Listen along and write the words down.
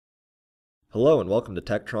Hello and welcome to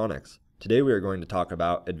Tektronix. Today we are going to talk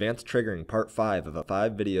about Advanced Triggering Part 5 of a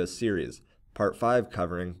 5-video series, Part 5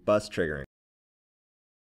 covering bus triggering.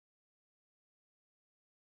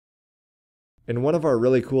 And one of our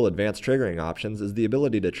really cool advanced triggering options is the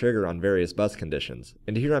ability to trigger on various bus conditions.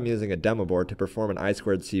 And here I'm using a demo board to perform an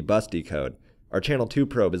I2C bus decode. Our channel 2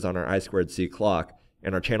 probe is on our I2C clock,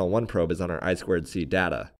 and our channel 1 probe is on our I2C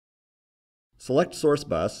data. Select Source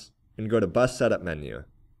Bus and go to Bus Setup menu.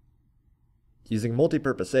 Using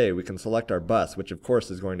Multipurpose A, we can select our bus, which of course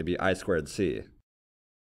is going to be I2C.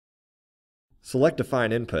 Select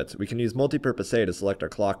Define Inputs. We can use Multipurpose A to select our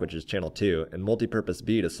clock, which is channel 2, and Multipurpose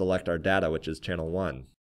B to select our data, which is channel 1.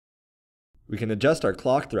 We can adjust our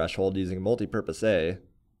clock threshold using Multipurpose A,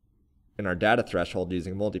 and our data threshold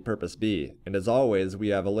using Multipurpose B, and as always, we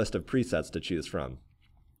have a list of presets to choose from.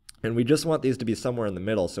 And we just want these to be somewhere in the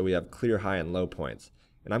middle so we have clear high and low points.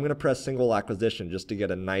 And I'm going to press Single Acquisition just to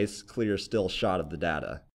get a nice, clear, still shot of the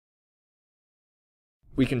data.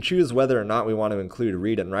 We can choose whether or not we want to include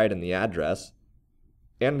read and write in the address,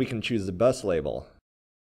 and we can choose the bus label.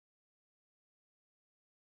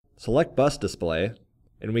 Select Bus Display,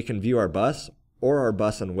 and we can view our bus or our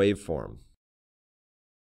bus in waveform.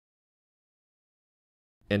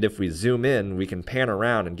 And if we zoom in, we can pan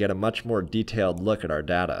around and get a much more detailed look at our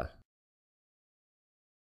data.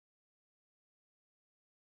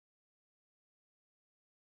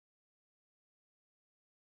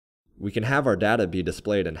 We can have our data be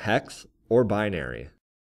displayed in hex or binary.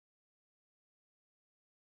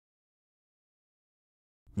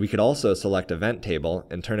 We could also select Event Table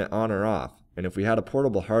and turn it on or off, and if we had a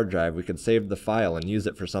portable hard drive, we could save the file and use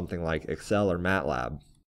it for something like Excel or MATLAB.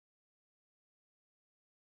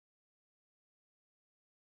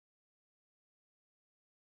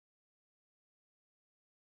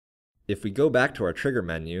 If we go back to our trigger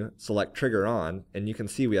menu, select Trigger On, and you can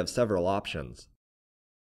see we have several options.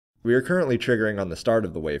 We are currently triggering on the start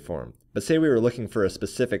of the waveform, but say we were looking for a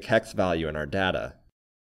specific hex value in our data.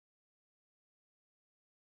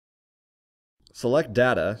 Select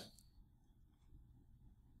Data,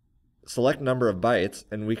 select Number of Bytes,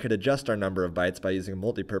 and we could adjust our number of bytes by using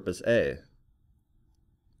Multipurpose A.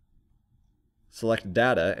 Select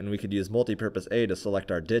Data, and we could use Multipurpose A to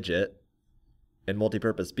select our digit, and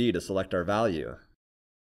Multipurpose B to select our value.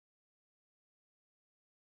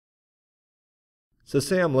 So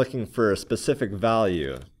say I'm looking for a specific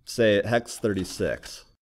value, say hex 36.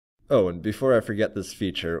 Oh, and before I forget this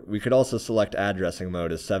feature, we could also select addressing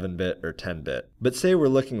mode as 7-bit or 10-bit. But say we're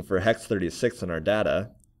looking for hex 36 in our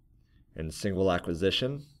data, and Single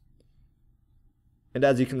Acquisition. And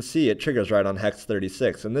as you can see, it triggers right on hex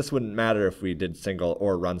 36, and this wouldn't matter if we did single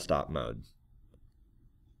or run stop mode.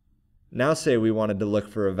 Now say we wanted to look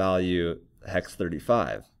for a value hex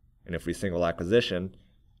 35, and if we Single Acquisition,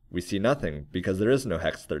 we see nothing because there is no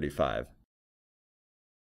hex 35.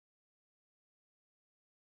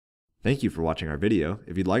 Thank you for watching our video.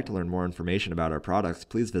 If you'd like to learn more information about our products,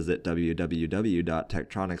 please visit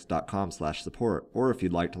www.tektronix.com/support, or if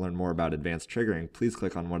you'd like to learn more about advanced triggering, please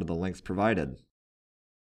click on one of the links provided.